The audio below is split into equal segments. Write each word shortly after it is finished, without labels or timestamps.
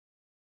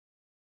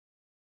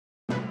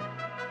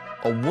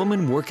a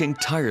woman working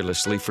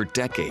tirelessly for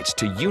decades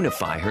to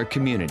unify her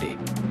community.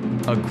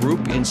 A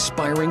group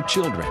inspiring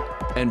children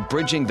and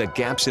bridging the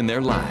gaps in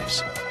their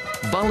lives.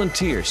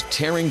 Volunteers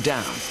tearing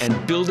down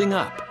and building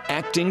up,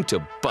 acting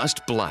to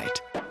bust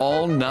blight.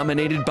 All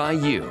nominated by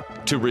you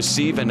to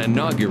receive an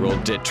inaugural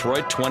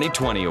Detroit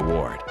 2020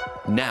 Award.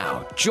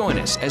 Now, join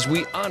us as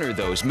we honor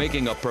those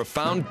making a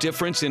profound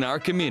difference in our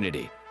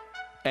community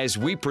as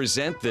we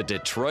present the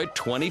Detroit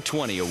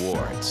 2020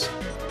 Awards.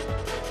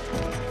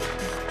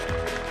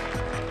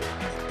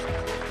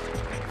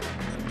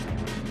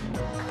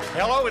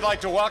 Hello, we'd like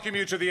to welcome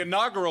you to the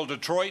inaugural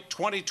Detroit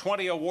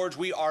 2020 Awards.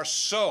 We are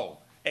so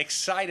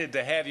excited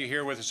to have you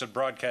here with us at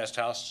Broadcast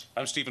House.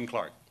 I'm Stephen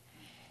Clark.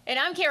 And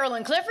I'm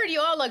Carolyn Clifford. You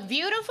all look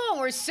beautiful,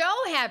 and we're so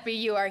happy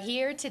you are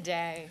here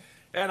today.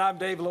 And I'm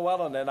Dave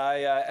Llewellyn, and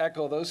I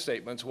echo those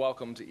statements.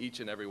 Welcome to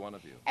each and every one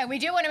of you. And we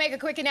do want to make a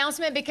quick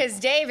announcement because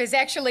Dave is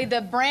actually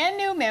the brand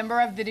new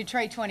member of the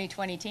Detroit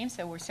 2020 team,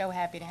 so we're so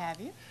happy to have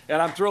you.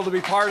 And I'm thrilled to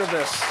be part of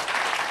this.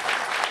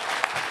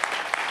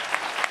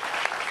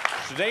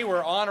 Today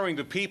we're honoring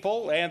the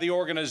people and the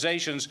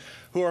organizations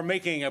who are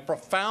making a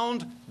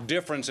profound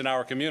difference in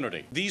our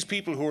community. These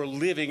people who are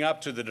living up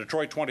to the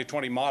Detroit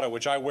 2020 motto,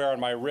 which I wear on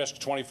my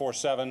wrist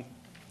 24/7,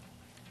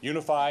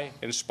 unify,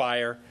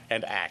 inspire,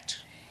 and act.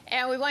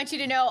 And we want you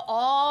to know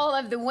all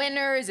of the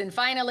winners and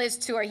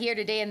finalists who are here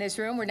today in this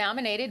room were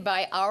nominated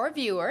by our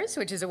viewers,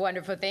 which is a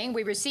wonderful thing.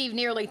 We received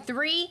nearly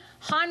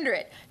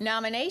 300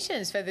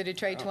 nominations for the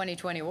Detroit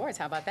 2020 Awards.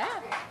 How about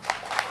that?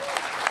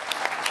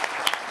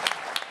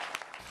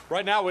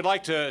 Right now, we'd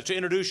like to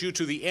introduce you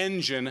to the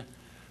engine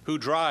who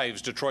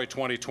drives Detroit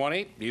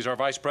 2020. He's our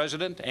Vice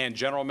President and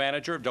General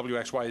Manager of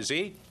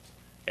WXYZ,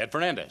 Ed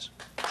Fernandez.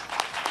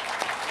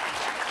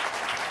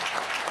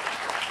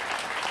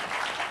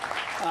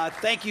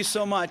 Thank you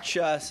so much,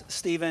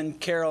 Stephen,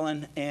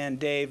 Carolyn, and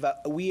Dave.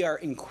 We are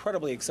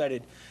incredibly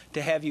excited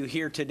to have you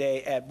here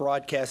today at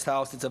Broadcast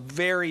House. It's a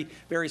very,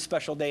 very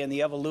special day in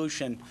the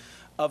evolution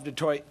of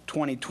Detroit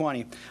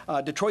 2020.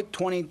 Detroit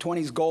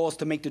 2020's goal is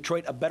to make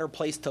Detroit a better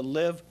place to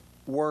live,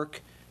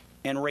 work,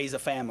 and raise a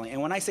family.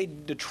 And when I say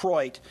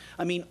Detroit,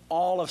 I mean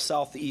all of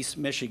Southeast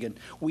Michigan.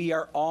 We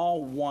are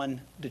all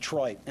one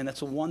Detroit, and that's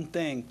the one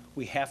thing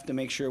we have to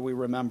make sure we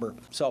remember.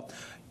 So,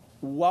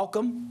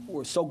 welcome.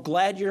 We're so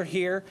glad you're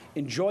here.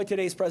 Enjoy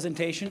today's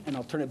presentation, and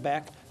I'll turn it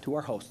back to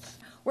our hosts.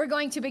 We're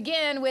going to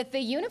begin with the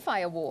Unify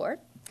Award,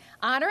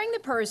 honoring the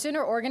person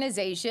or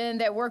organization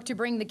that worked to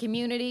bring the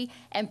community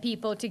and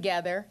people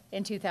together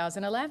in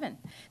 2011.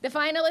 The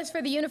finalists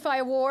for the Unify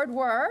Award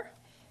were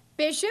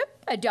Bishop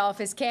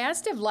Adolphus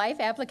Cast of Life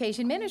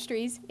Application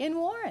Ministries in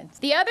Warren.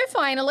 The other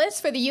finalists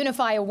for the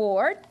Unify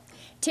Award,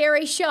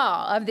 Terry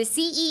Shaw of the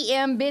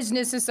CEM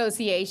Business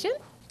Association.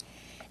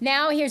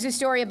 Now here's a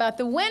story about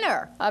the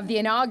winner of the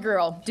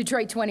inaugural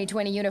Detroit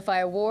 2020 Unify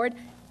Award,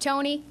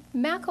 Tony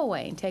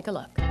McElwain. Take a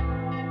look.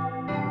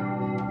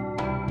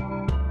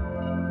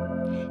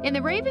 In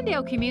the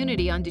Ravendale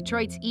community on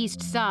Detroit's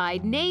east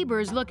side,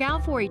 neighbors look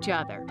out for each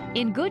other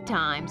in good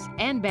times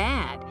and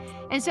bad.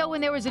 And so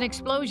when there was an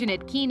explosion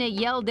at Keena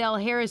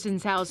Yeldell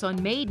Harrison's house on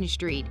Maiden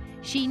Street,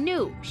 she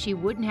knew she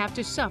wouldn't have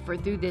to suffer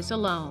through this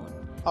alone.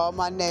 All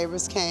my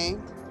neighbors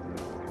came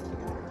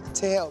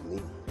to help me.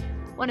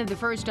 One of the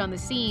first on the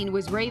scene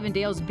was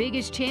Ravendale's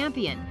biggest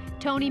champion,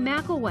 Tony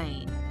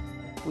McElwain.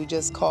 We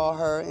just call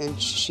her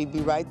and she'd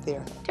be right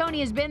there. Tony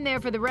has been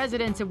there for the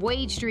residents of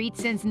Wade Street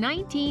since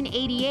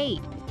 1988.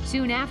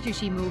 Soon after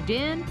she moved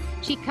in,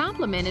 she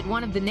complimented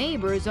one of the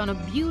neighbors on a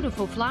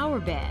beautiful flower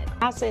bed.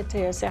 I said to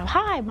herself,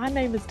 "Hi, my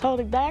name is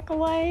Tony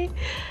McElwain."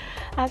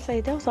 I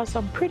said, "Those are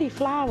some pretty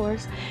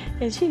flowers."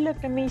 And she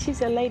looked at me, she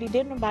said, "Lady,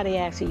 didn't nobody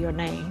ask you your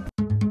name?"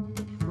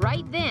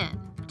 Right then,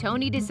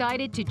 Tony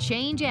decided to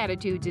change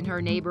attitudes in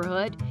her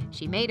neighborhood.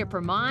 She made up her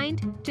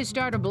mind to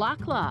start a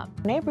block club.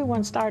 And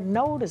everyone started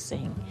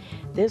noticing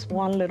this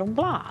one little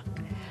block,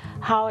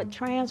 how it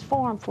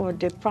transformed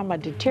from a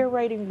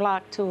deteriorating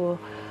block to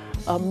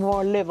a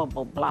more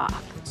livable block.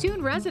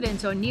 Soon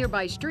residents on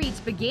nearby streets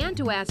began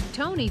to ask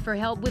Tony for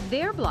help with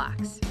their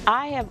blocks.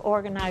 I have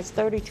organized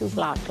 32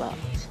 block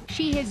clubs.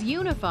 She has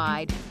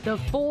unified the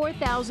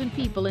 4,000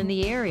 people in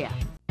the area.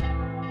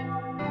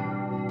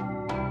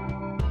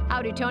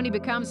 How did Tony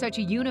become such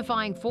a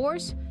unifying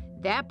force?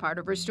 That part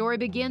of her story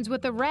begins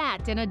with a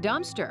rat in a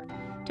dumpster.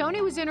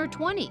 Tony was in her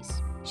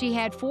 20s. She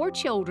had 4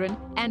 children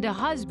and a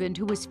husband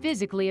who was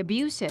physically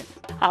abusive.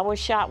 I was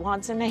shot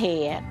once in the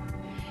head,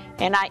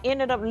 and I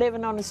ended up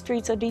living on the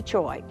streets of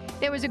Detroit.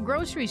 There was a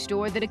grocery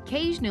store that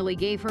occasionally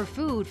gave her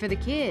food for the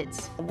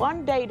kids.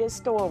 One day this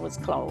store was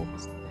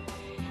closed,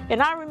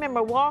 and I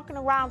remember walking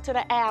around to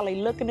the alley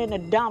looking in the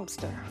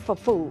dumpster for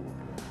food.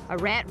 A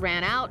rat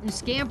ran out and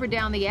scampered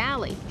down the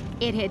alley.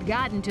 It had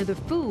gotten to the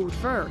food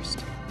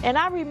first. And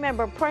I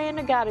remember praying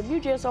to God, if you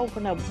just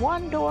open up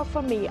one door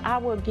for me, I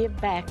will give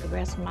back the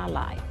rest of my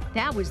life.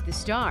 That was the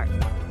start.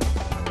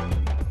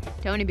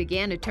 Tony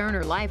began to turn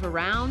her life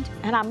around.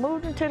 And I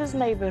moved into this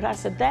neighborhood. I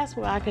said, that's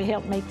where I could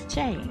help make the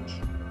change.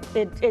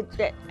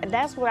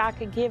 That's where I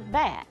could give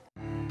back.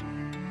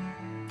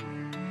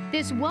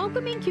 This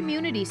welcoming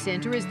community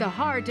center is the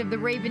heart of the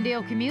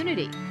Ravendale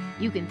community.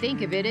 You can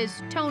think of it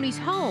as Tony's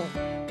home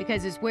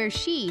because it's where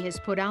she has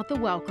put out the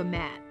welcome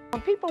mat.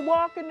 When people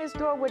walk in this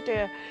door with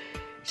their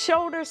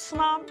shoulders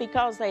slumped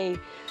because they're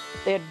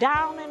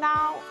down and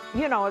out,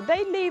 you know, if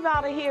they leave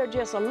out of here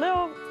just a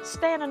little,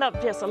 standing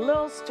up just a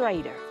little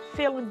straighter,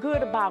 feeling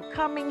good about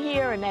coming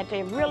here and that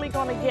they're really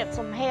gonna get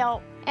some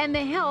help. And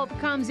the help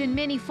comes in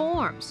many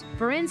forms.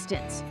 For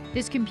instance,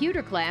 this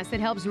computer class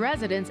that helps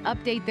residents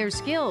update their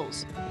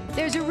skills.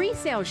 There's a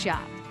resale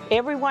shop.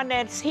 Everyone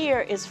that's here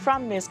is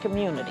from this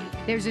community.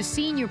 There's a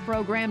senior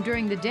program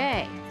during the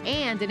day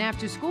and an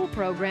after-school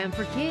program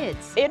for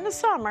kids. In the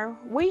summer,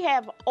 we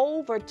have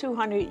over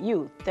 200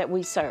 youth that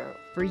we serve.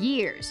 For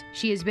years,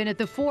 she has been at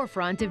the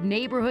forefront of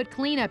neighborhood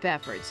cleanup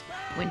efforts.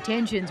 When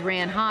tensions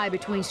ran high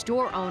between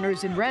store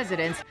owners and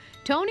residents,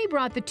 Tony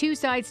brought the two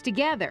sides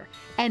together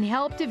and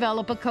helped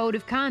develop a code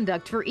of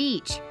conduct for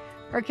each.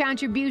 Her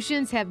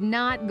contributions have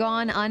not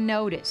gone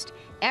unnoticed.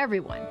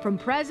 Everyone, from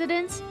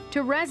presidents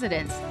to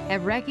residents,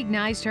 have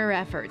recognized her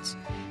efforts.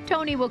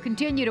 Tony will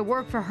continue to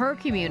work for her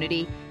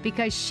community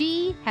because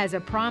she has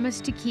a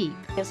promise to keep.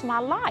 It's my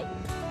life.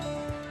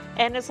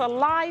 And it's a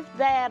life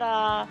that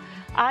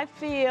I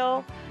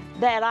feel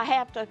that I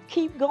have to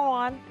keep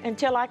going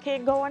until I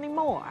can't go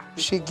anymore.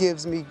 She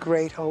gives me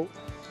great hope,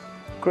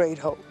 great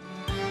hope.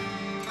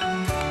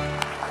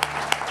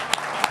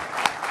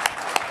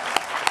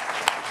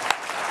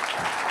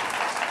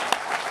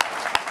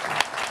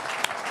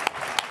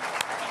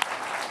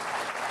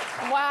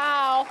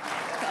 Wow.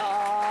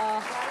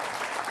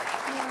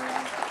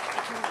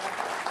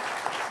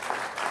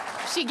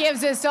 She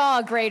gives us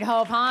all great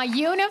hope, huh?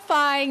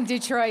 Unifying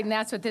Detroit, and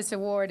that's what this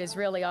award is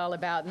really all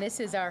about. And this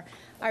is our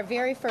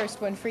very first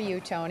one for you,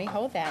 Tony.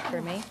 Hold that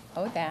for me.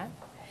 Hold that.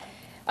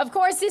 Of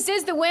course, this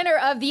is the winner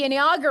of the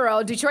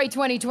inaugural Detroit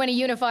 2020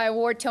 Unify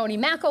Award, Tony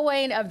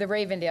McElwain of the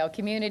Ravendale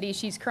community.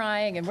 She's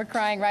crying, and we're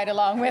crying right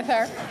along with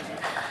her.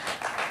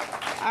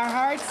 Our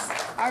hearts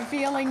are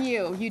feeling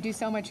you. You do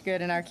so much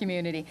good in our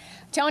community.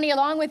 Tony,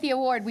 along with the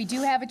award, we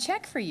do have a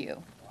check for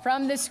you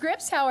from the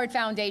Scripps Howard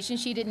Foundation.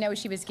 She didn't know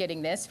she was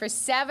getting this for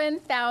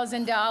 $7,000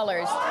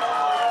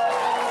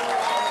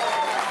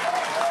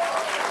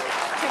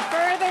 to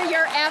further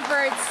your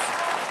efforts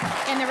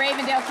in the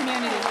Ravendale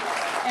community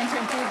and to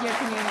improve your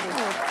community.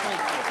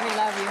 We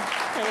love you.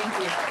 Thank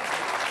you.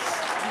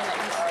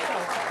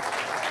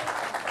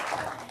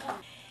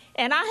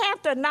 And I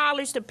have to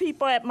acknowledge the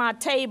people at my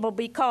table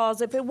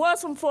because if it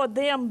wasn't for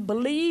them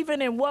believing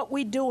in what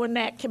we do in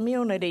that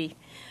community,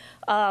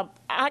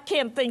 I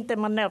can't thank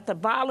them enough. The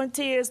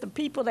volunteers, the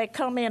people that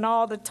come in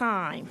all the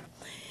time.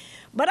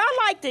 But I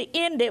like to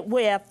end it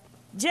with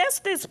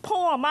just this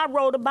poem I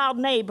wrote about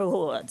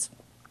neighborhoods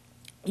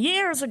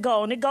years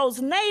ago, and it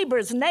goes,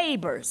 neighbors,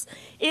 neighbors,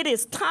 it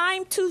is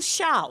time to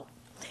shout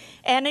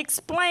and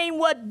explain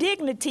what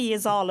dignity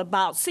is all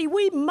about. See,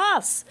 we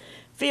must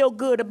feel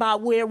good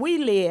about where we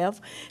live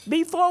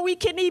before we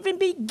can even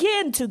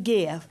begin to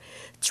give.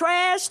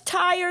 Trash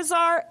tires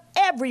are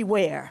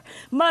everywhere.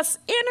 Must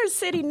inner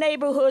city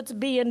neighborhoods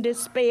be in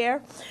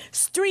despair?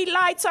 Street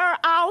lights are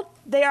out.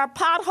 There are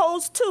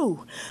potholes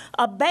too.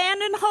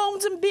 Abandoned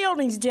homes and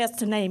buildings, just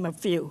to name a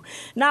few.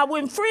 Now,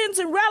 when friends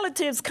and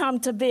relatives come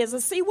to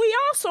visit, see, we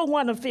also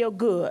want to feel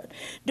good.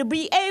 To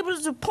be able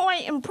to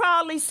point and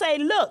proudly say,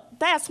 look,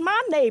 that's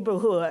my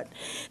neighborhood.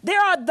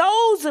 There are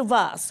those of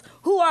us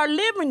who are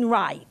living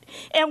right,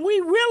 and we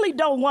really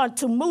don't want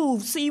to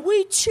move. See,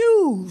 we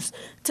choose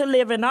to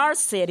live in our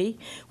city.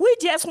 We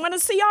just want to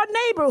see our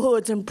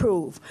neighborhoods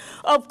improve.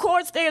 Of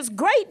course, there's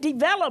great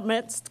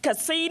developments.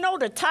 Casino,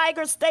 the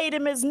Tiger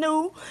Stadium is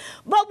new.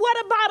 But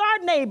what about our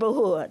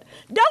neighborhood?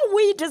 Don't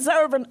we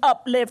deserve an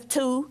uplift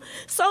too?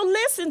 So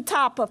listen,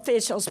 top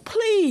officials,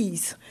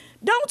 please.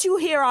 Don't you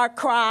hear our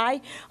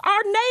cry?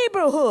 Our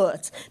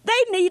neighborhoods,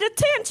 they need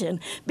attention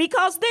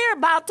because they're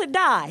about to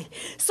die.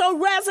 So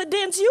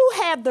residents, you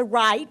have the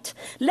right.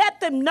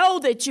 Let them know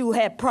that you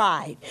have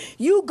pride.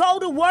 You go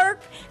to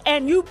work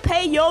and you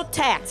pay your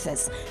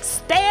taxes.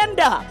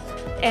 Stand up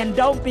and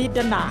don't be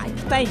denied.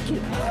 Thank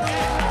you.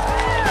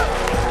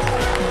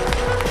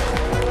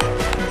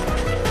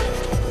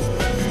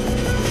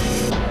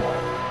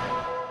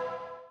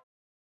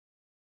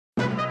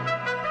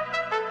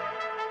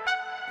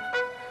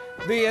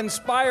 The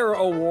Inspire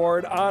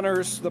Award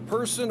honors the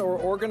person or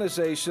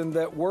organization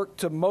that worked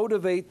to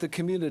motivate the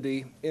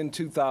community in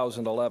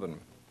 2011.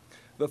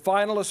 The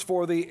finalists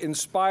for the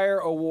Inspire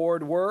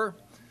Award were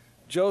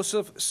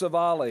Joseph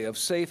Savali of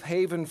Safe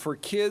Haven for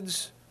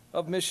Kids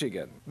of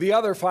Michigan. The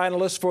other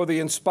finalists for the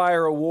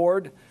Inspire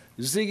Award,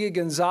 Ziggy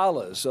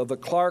Gonzalez of the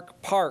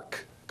Clark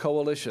Park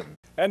Coalition.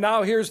 And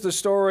now here's the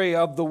story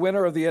of the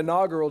winner of the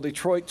inaugural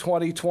Detroit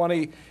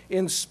 2020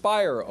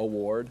 Inspire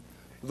Award,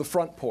 The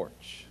Front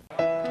Porch.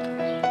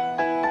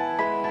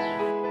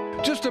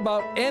 Just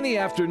about any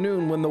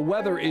afternoon when the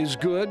weather is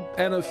good,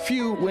 and a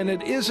few when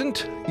it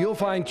isn't, you'll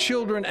find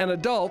children and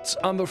adults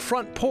on the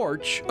front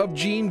porch of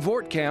Jean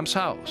Voortkamp's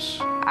house.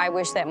 I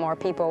wish that more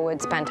people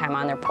would spend time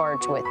on their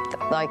porch with,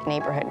 like,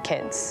 neighborhood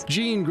kids.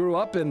 Jean grew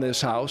up in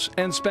this house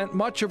and spent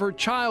much of her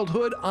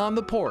childhood on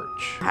the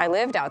porch. I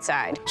lived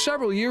outside.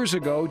 Several years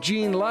ago,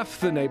 Jean left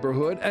the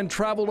neighborhood and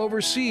traveled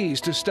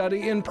overseas to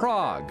study in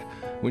Prague.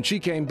 When she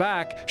came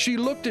back, she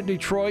looked at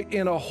Detroit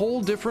in a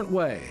whole different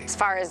way. As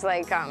far as,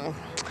 like,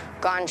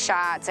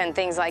 gunshots and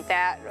things like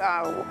that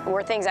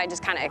were things I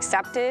just kind of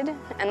accepted.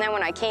 And then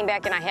when I came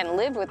back and I hadn't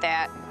lived with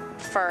that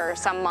for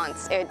some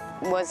months, it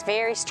was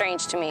very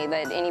strange to me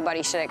that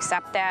anybody should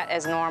accept that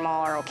as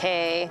normal or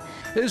okay.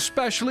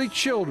 Especially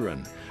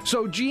children.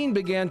 So Jean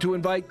began to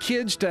invite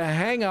kids to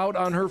hang out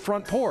on her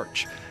front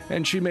porch,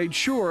 and she made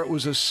sure it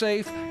was a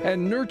safe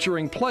and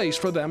nurturing place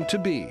for them to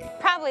be.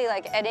 Probably,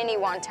 like, at any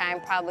one time,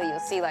 probably you'll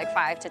see like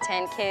 5 to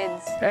 10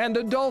 kids. And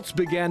adults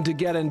began to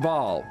get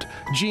involved.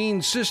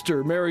 Jean's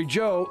sister, Mary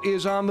Jo,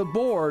 is on the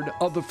board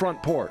of the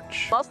front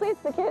porch. Mostly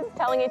it's the kids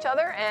telling each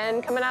other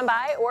and coming on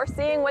by, or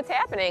seeing what's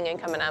happening and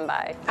coming on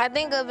by. I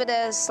think of it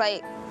as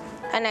like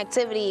an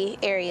activity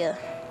area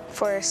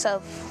for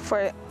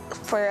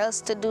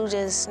us to do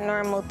just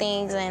normal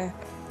things and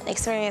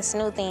experience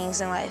new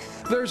things in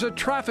life. There's a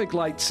traffic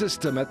light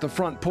system at the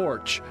front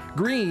porch.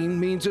 Green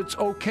means it's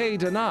okay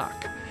to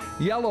knock.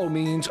 Yellow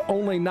means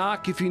only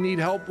knock if you need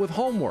help with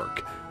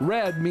homework.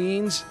 Red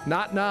means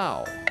not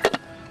now.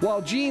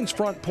 While Jean's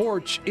front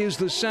porch is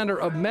the center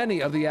of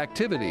many of the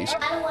activities,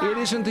 it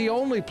isn't the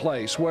only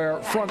place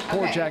where front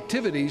porch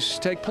activities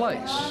take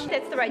place.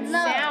 That's the right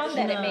sound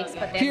that it makes.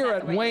 But Here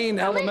at Wayne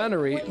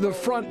Elementary, the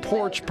front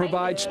porch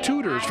provides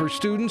tutors for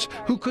students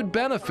who could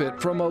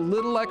benefit from a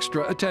little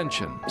extra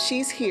attention.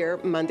 She's here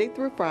Monday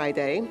through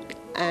Friday,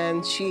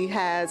 and she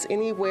has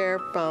anywhere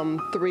from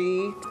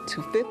 3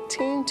 to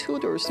 15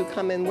 tutors who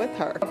come in with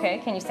her. Okay,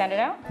 can you send it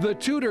out? The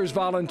tutors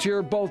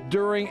volunteer both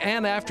during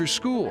and after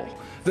school.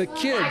 The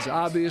kids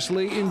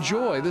obviously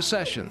enjoy the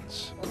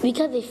sessions.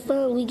 Because it's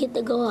fun, we get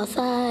to go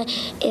outside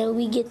and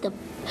we get to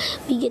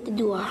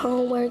do our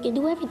homework and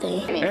do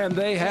everything. And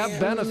they have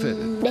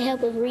benefited. They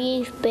help us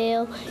read,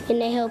 spell,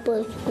 and they help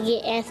us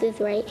get answers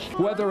right.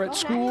 Whether at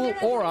school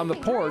or on the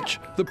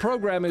porch, the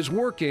program is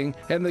working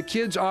and the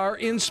kids are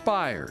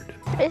inspired.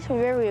 It's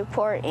very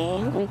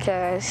important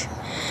because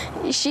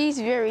she's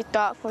very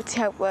thoughtful to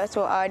help us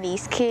with all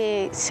these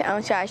kids.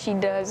 I'm sure she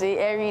does it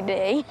every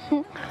day.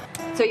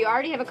 So you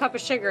already have a cup of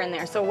sugar in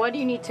there, so what do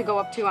you need to go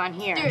up to on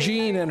here?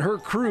 Jean and her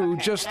crew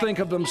just think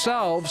of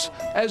themselves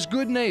as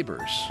good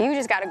neighbors. You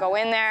just got to go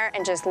in there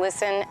and just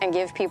listen and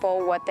give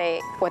people what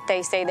they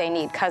say they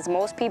need, because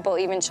most people,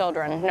 even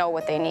children, know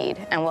what they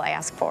need and will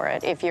ask for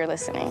it if you're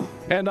listening.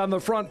 And on the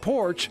front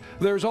porch,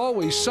 there's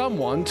always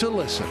someone to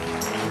listen.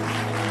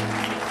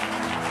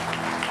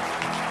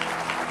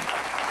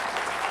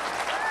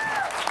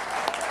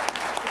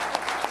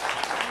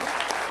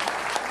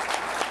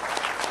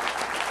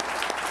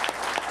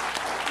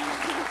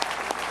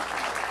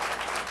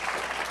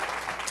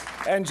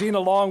 And Jean,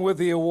 along with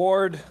the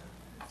award,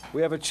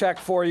 we have a check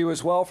for you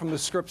as well from the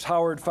Scripps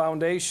Howard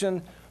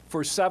Foundation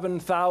for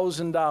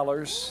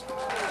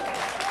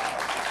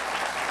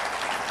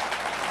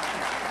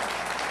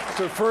 $7,000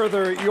 to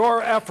further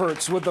your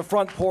efforts with the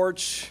front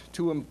porch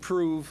to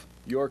improve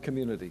your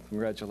community.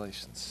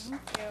 Congratulations.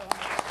 Thank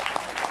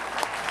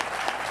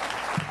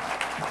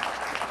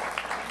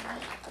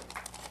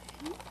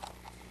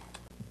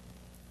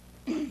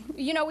you.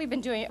 You know, we've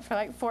been doing it for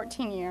like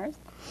 14 years.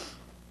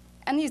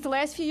 And these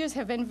last few years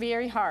have been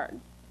very hard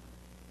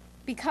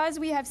because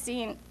we have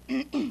seen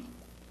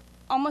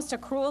almost a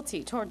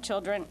cruelty toward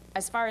children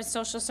as far as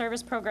social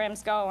service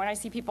programs go, and I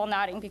see people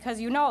nodding because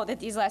you know that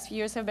these last few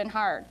years have been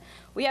hard.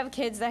 We have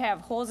kids that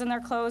have holes in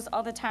their clothes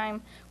all the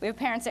time. We have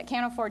parents that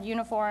can't afford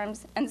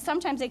uniforms, and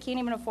sometimes they can't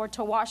even afford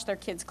to wash their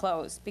kids'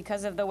 clothes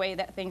because of the way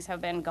that things have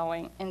been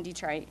going in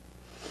Detroit.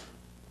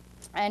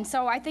 And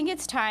so I think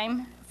it's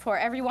time for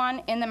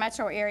everyone in the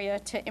metro area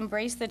to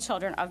embrace the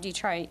children of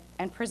Detroit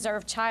and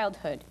preserve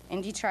childhood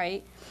in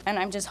Detroit. And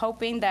I'm just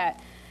hoping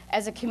that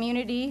as a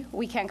community,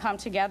 we can come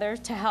together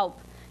to help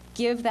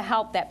give the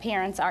help that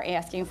parents are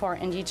asking for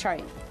in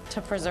Detroit to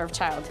preserve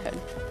childhood.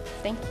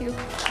 Thank you.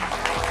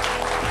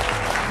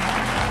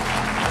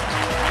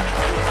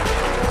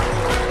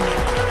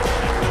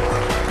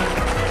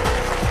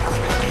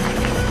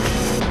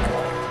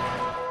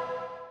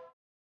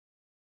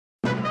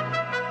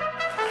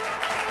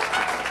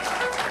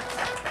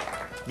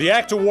 The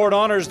ACT Award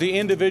honors the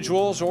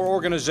individuals or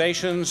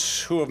organizations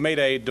who have made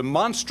a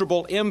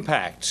demonstrable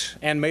impact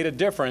and made a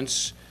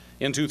difference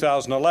in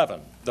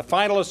 2011. The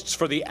finalists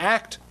for the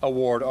ACT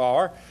Award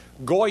are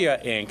Goya,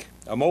 Inc.,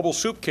 a mobile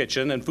soup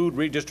kitchen and food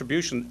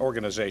redistribution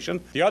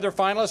organization. The other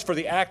finalists for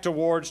the ACT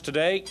Awards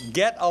today,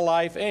 Get a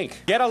Life, Inc.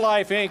 Get a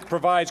Life, Inc.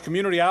 provides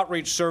community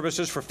outreach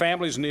services for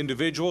families and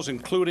individuals,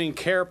 including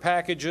care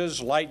packages,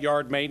 light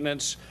yard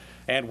maintenance,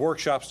 and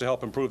workshops to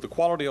help improve the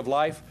quality of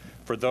life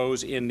for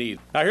those in need.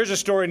 Now here's a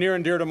story near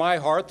and dear to my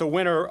heart, the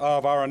winner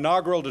of our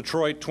inaugural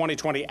Detroit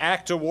 2020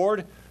 ACT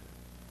Award,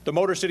 the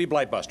Motor City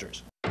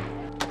Blightbusters.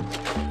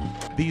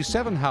 These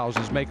 7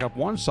 houses make up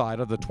one side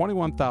of the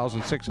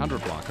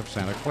 21,600 block of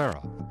Santa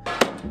Clara.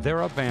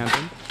 They're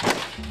abandoned,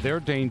 they're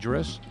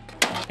dangerous,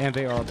 and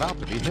they are about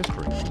to be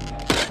history.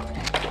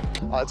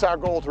 It's our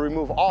goal to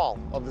remove all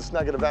of this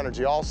negative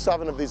energy, all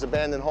 7 of these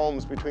abandoned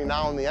homes between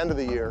now and the end of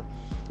the year.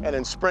 And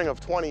in spring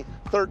of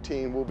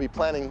 2013, we'll be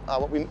planning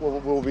what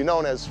will be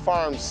known as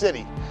Farm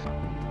City.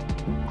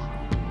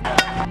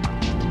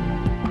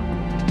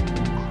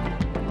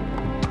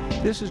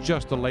 This is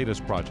just the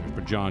latest project for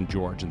John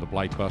George and the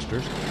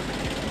Blightbusters.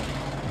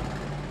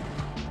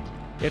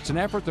 It's an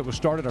effort that was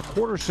started a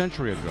quarter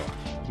century ago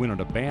when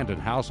an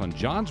abandoned house on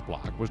John's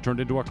block was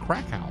turned into a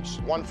crack house.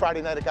 One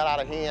Friday night it got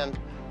out of hand,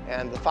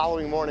 and the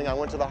following morning I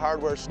went to the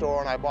hardware store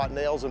and I bought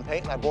nails and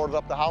paint and I boarded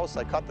up the house,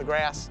 I cut the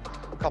grass.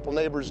 A couple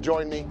neighbors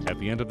joined me. At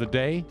the end of the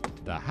day,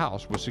 the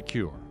house was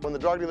secure. When the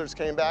drug dealers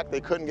came back,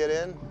 they couldn't get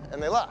in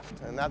and they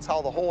left. And that's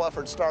how the whole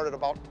effort started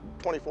about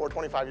 24,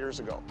 25 years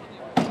ago.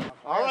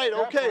 All right,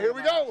 okay, here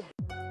we go.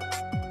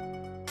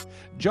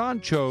 John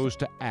chose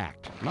to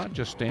act, not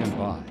just stand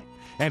by,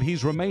 and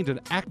he's remained an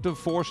active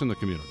force in the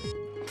community.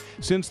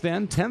 Since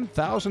then,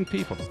 10,000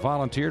 people have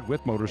volunteered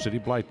with Motor City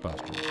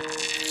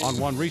Blightbusters. On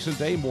one recent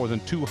day, more than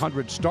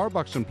 200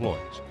 Starbucks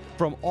employees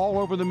from all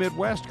over the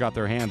Midwest got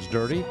their hands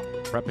dirty,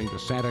 prepping the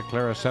Santa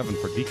Clara 7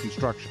 for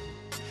deconstruction.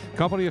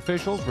 Company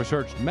officials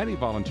researched many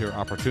volunteer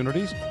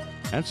opportunities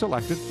and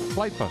selected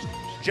Blightbusters.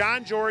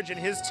 John George and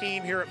his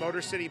team here at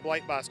Motor City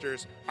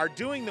Blightbusters are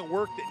doing the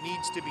work that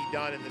needs to be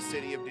done in the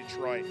city of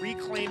Detroit,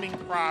 reclaiming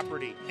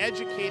property,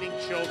 educating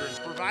children,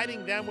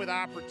 providing them with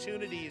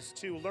opportunities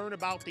to learn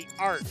about the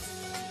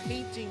arts,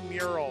 painting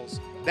murals.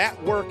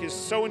 That work is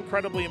so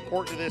incredibly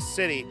important to this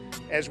city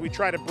as we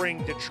try to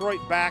bring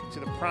Detroit back to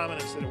the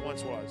prominence that it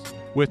once was.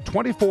 With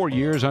 24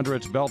 years under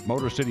its belt,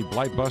 Motor City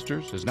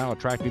Blightbusters is now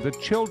attracting the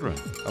children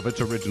of its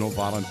original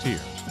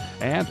volunteers.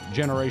 And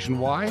Generation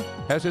Y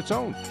has its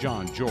own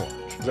John George.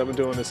 I've been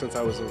doing this since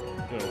I was a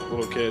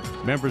little kid.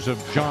 Members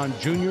of John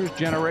Jr.'s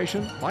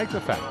generation like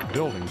the fact that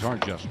buildings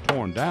aren't just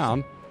torn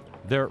down,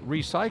 they're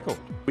recycled.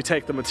 We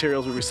take the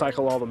materials, we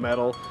recycle all the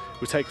metal,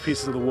 we take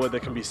pieces of the wood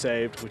that can be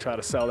saved, we try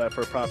to sell that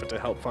for a profit to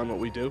help fund what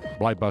we do.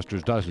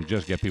 Blightbusters doesn't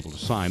just get people to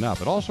sign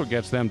up, it also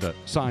gets them to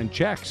sign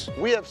checks.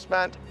 We have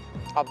spent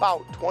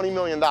about $20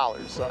 million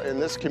in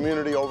this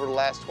community over the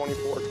last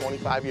 24,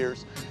 25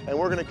 years, and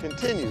we're going to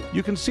continue.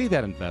 You can see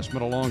that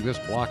investment along this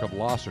block of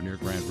Losser near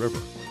Grand River.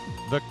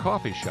 The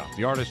coffee shop,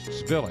 the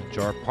Artist's Village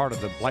are part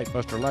of the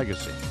Blightbuster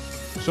legacy.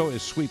 So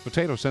is Sweet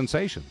Potato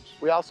Sensations.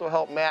 We also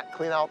helped Matt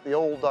clean out the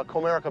old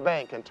Comerica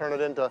Bank and turn it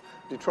into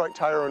Detroit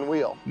Tire and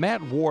Wheel.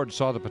 Matt Ward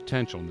saw the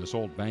potential in this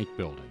old bank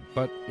building,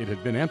 but it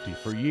had been empty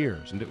for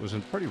years and it was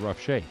in pretty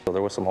rough shape. So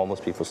there were some homeless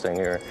people staying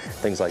here,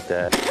 things like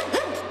that.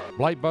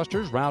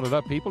 Blightbusters rounded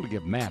up people to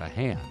give Matt a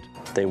hand.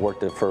 They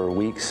worked it for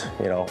weeks,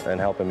 and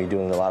helping me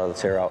doing a lot of the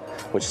tear out,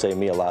 which saved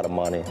me a lot of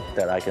money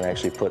that I can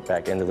actually put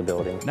back into the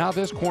building. Now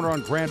this corner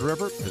on Grand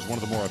River is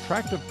one of the more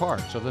attractive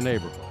parts of the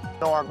neighborhood.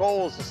 Our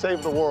goal is to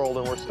save the world,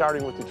 and we're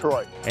starting with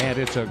Detroit. And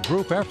it's a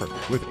group effort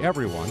with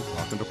everyone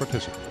welcome to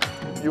participate.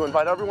 You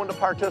invite everyone to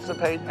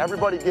participate,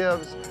 everybody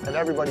gives, and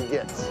everybody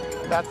gets.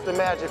 That's the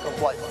magic of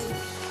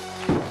Blightbusters.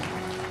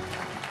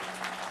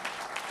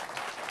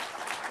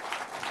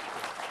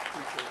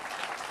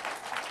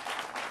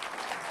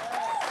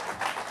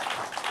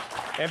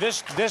 And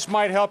this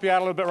might help you out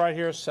a little bit right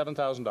here, $7,000.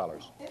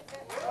 Thank you.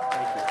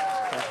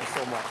 Thank you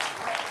so much.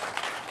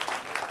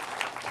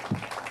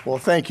 Well,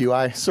 thank you.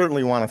 I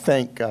certainly want to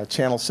thank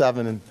Channel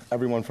 7 and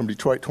everyone from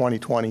Detroit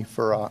 2020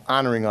 for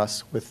honoring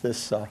us with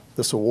this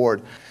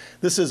award.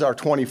 This is our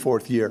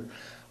 24th year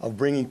of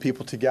bringing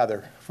people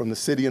together from the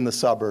city and the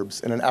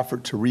suburbs in an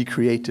effort to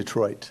recreate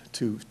Detroit,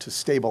 to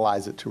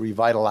stabilize it, to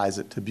revitalize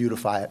it, to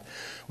beautify it.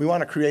 We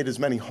want to create as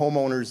many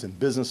homeowners and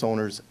business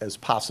owners as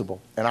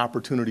possible, an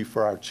opportunity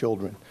for our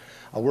children.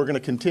 We're going to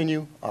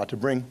continue to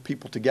bring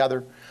people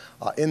together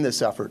in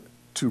this effort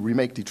to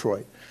remake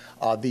Detroit.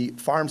 The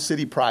Farm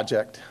City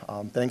project,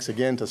 thanks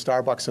again to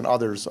Starbucks and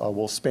others,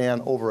 will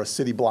span over a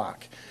city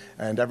block.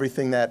 And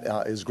everything that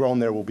is grown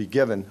there will be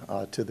given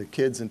to the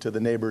kids and to the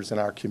neighbors in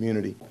our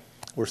community.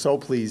 We're so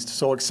pleased,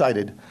 so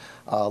excited,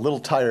 a little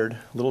tired,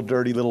 a little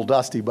dirty, a little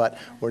dusty, but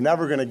we're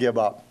never going to give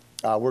up.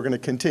 We're going to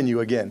continue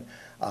again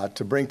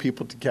to bring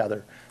people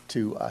together,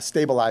 to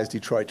stabilize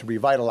Detroit, to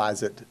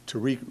revitalize it, to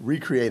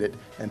recreate it,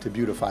 and to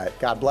beautify it.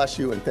 God bless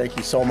you, and thank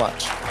you so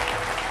much.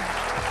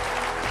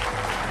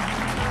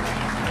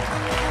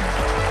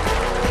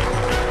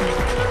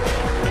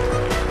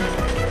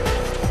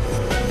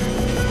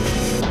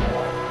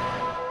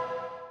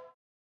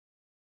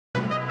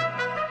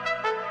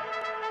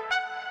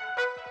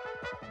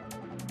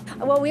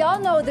 Well, we all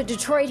know that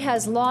Detroit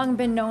has long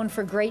been known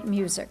for great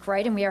music,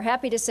 right? And we are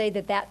happy to say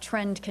that that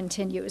trend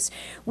continues.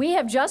 We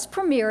have just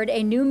premiered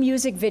a new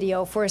music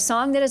video for a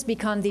song that has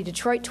become the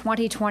Detroit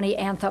 2020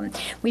 anthem.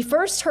 We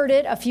first heard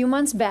it a few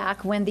months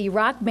back when the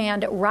rock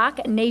band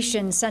Rock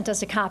Nation sent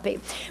us a copy.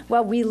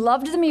 Well, we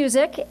loved the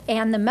music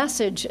and the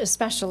message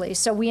especially,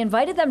 so we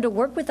invited them to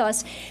work with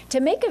us to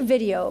make a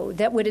video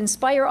that would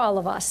inspire all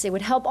of us. It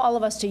would help all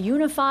of us to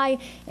unify,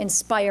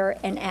 inspire,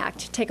 and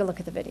act. Take a look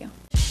at the video.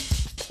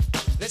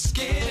 Let's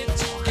get it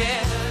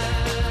together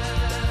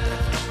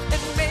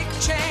and make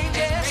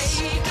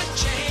changes. Make a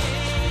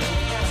change.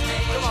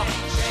 Come on.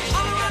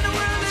 All around the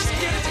world, let's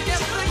get it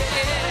together.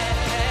 Yeah,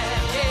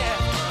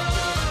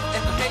 yeah.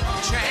 And make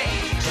a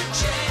change.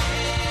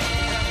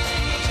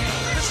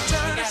 Let's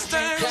turn this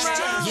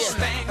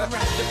thing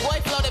around. The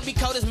boy flow that be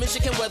cold as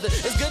Michigan weather.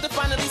 It's good to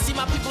finally see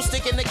my people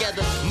sticking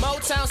together.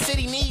 Motown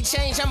City need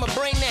change. I'ma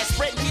bring that.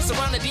 Spread peace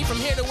around the D from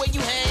here to where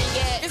you hang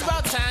at. It's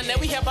about time that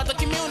we help out the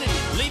community.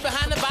 Leave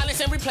behind the violence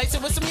and replace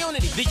it with some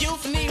unity. The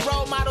youth need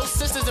role models,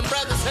 sisters and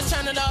brothers. Let's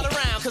turn it all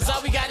around, cause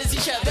all we got is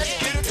each other. Let's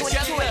get it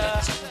together.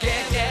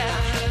 Yeah, yeah.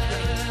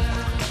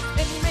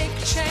 And make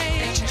a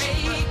change.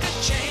 Make a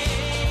change.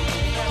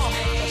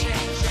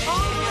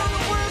 All around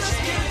the world, let's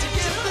get it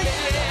together.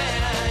 Yeah,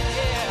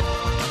 yeah.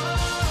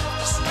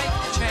 Let's make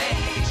a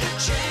change.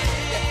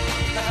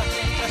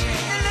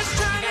 And let's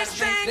turn this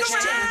thing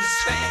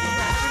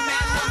around. Every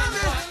man, woman,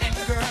 boy, and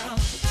girl.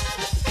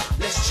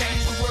 Let's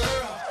change the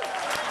world.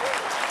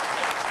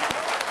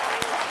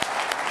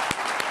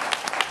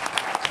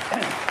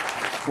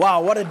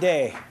 Wow, what a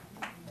day.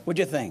 What'd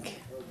you think?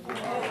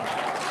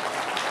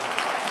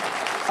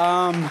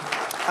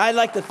 I'd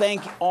like to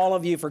thank all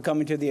of you for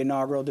coming to the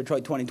inaugural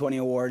Detroit 2020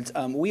 Awards.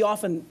 We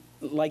often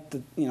like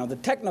the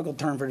technical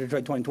term for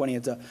Detroit 2020.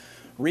 It's a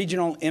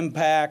regional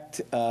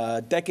impact,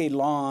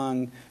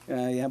 decade-long,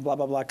 blah,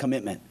 blah, blah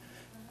commitment.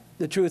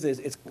 The truth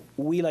is,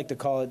 we like to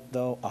call it,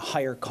 though, a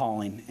higher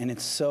calling. And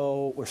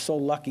we're so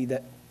lucky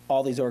that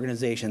all these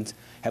organizations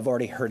have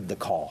already heard the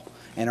call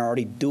and are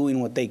already doing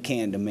what they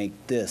can to make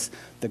this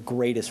the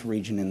greatest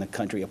region in the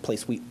country, a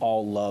place we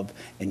all love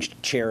and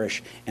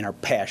cherish and are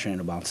passionate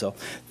about. So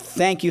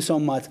thank you so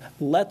much.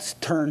 Let's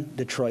turn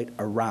Detroit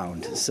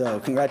around.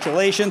 So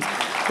congratulations.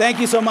 Thank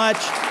you so much.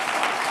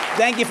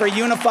 Thank you for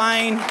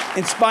unifying,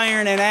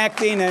 inspiring, and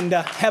acting, and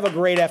have a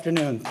great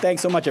afternoon.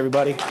 Thanks so much,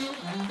 everybody.